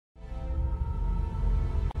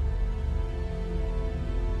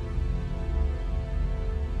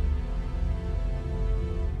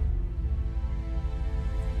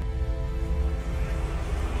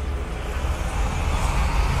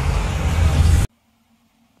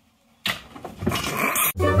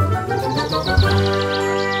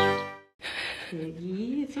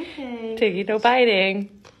Tiggy, it's okay. Tiggy, no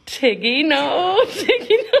biting. Tiggy, no.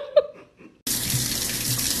 Tiggy, no.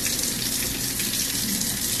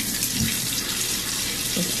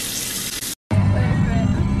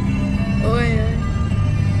 Oh, yeah.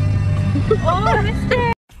 Oh,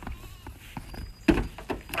 mister.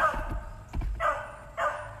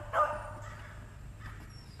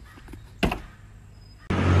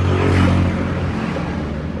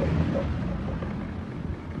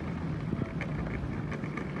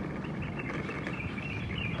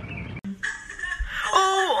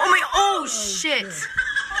 Oh shit!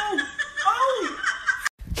 Oh! Oh!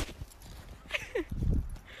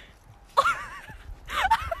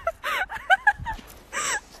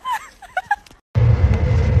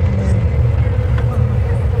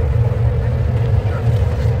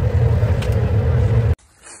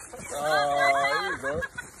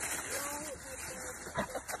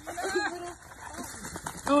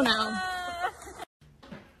 Oh no.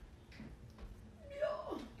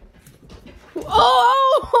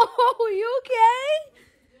 Oh, you okay?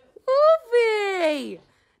 Oofy!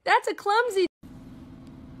 That's a clumsy.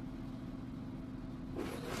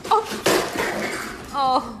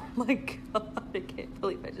 Oh my god, I can't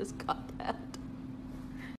believe I just got that.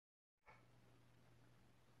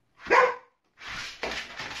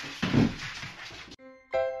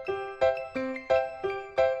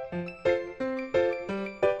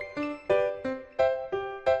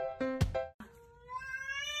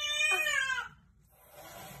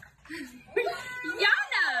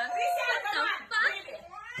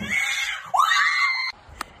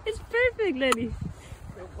 It's perfect, Lenny.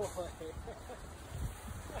 Good boy.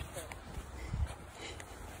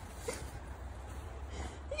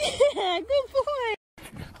 Yeah, good boy.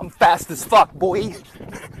 I'm fast as fuck, boy.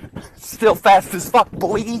 Still fast as fuck,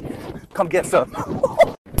 boy. Come get some.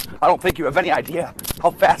 I don't think you have any idea how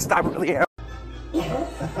fast I really am. I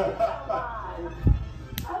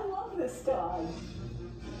love this dog.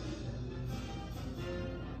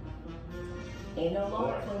 Ain't no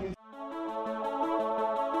longer when you're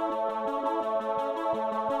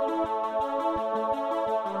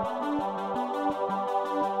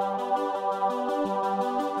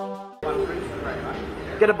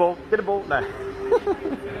Get a ball, get a ball. No.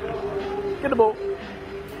 Get a ball.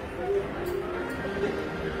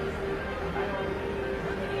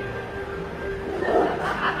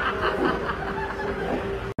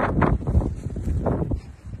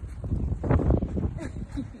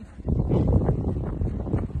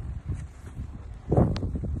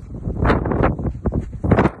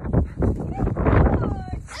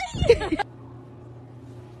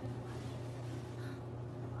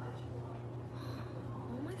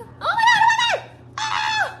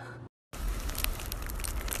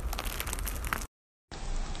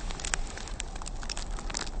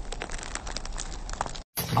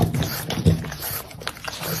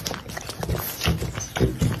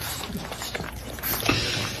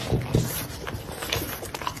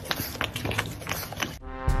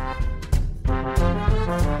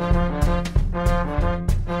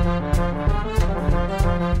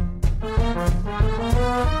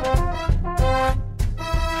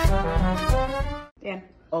 Dan.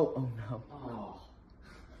 Oh, oh no. Oh.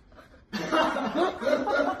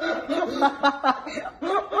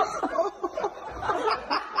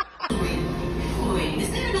 Is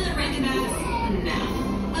there another random ass? No.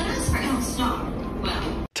 But as for El Star,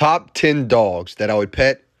 well. Top 10 dogs that I would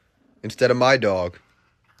pet instead of my dog.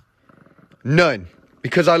 None.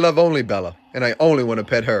 Because I love only Bella, and I only want to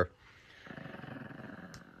pet her.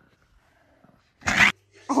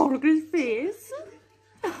 Oh, look at his face.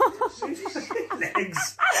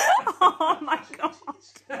 Legs. Oh my god.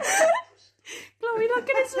 Chloe, look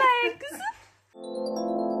at his legs.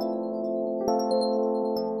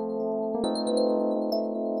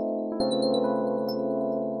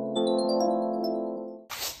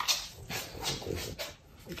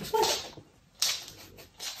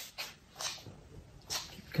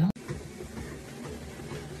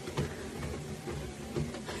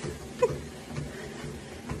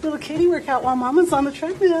 Little kitty workout while Mama's on the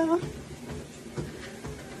treadmill.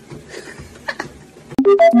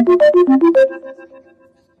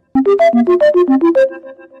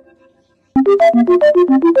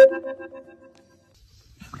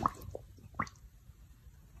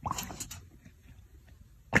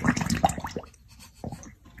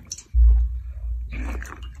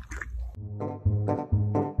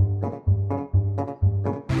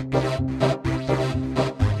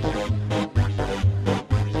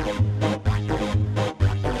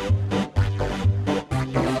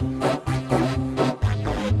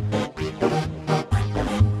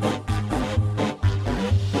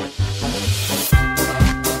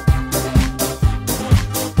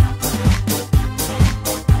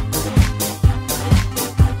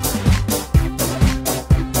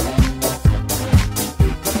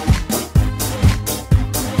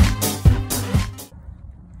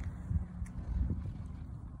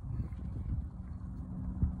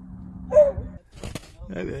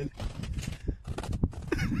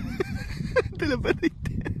 la perdiste.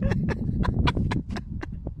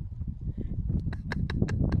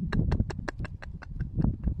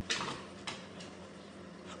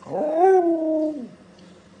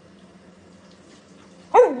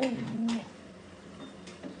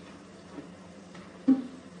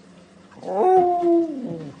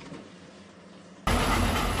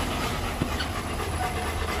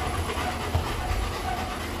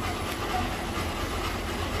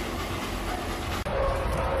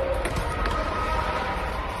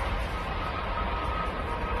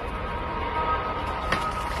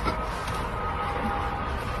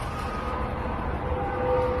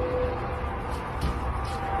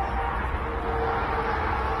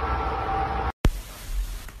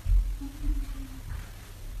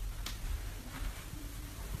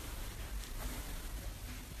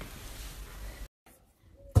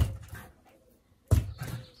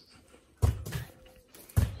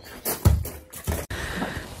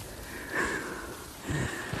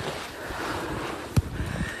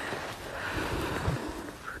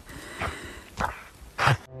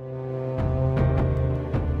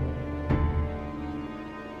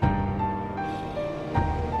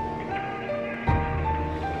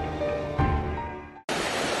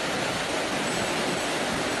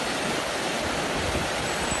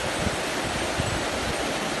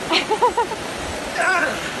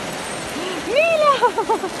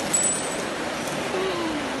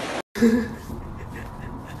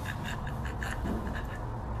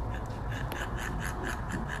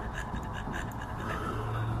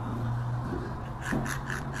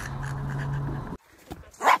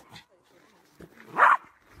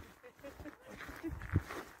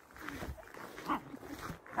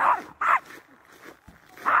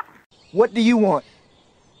 What do you want?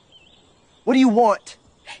 What do you want?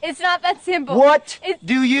 It's not that simple. What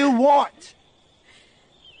do you want?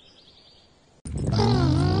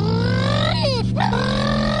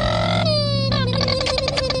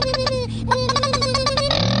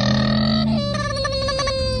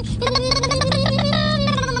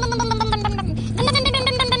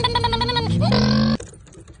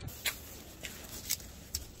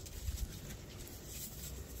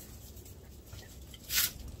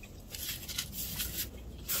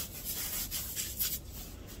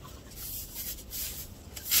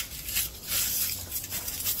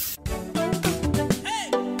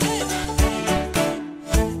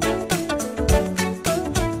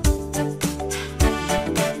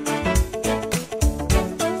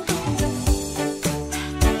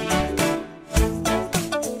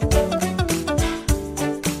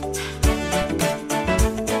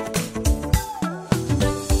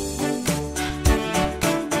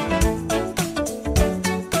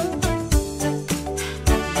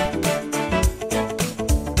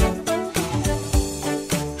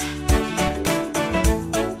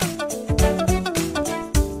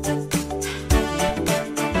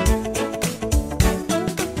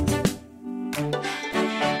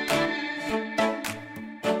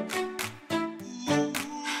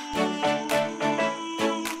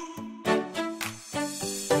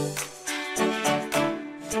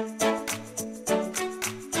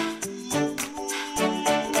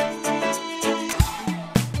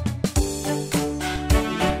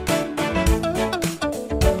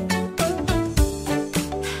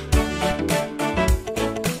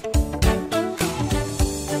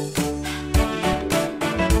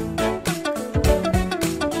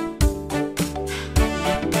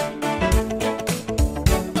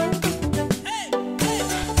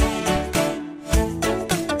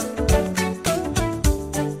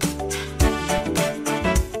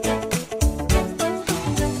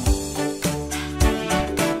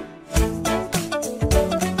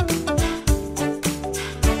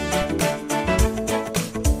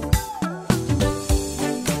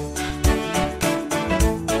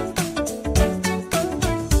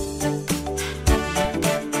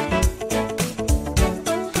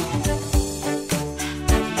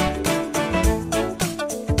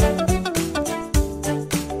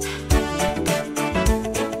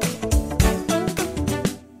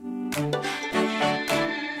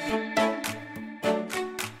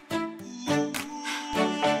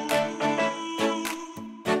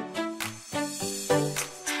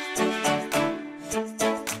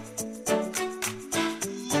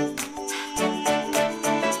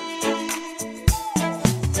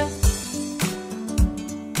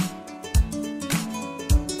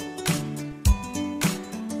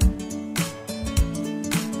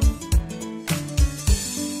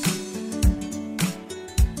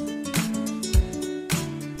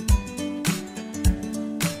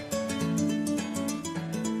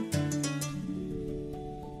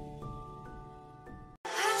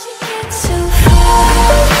 So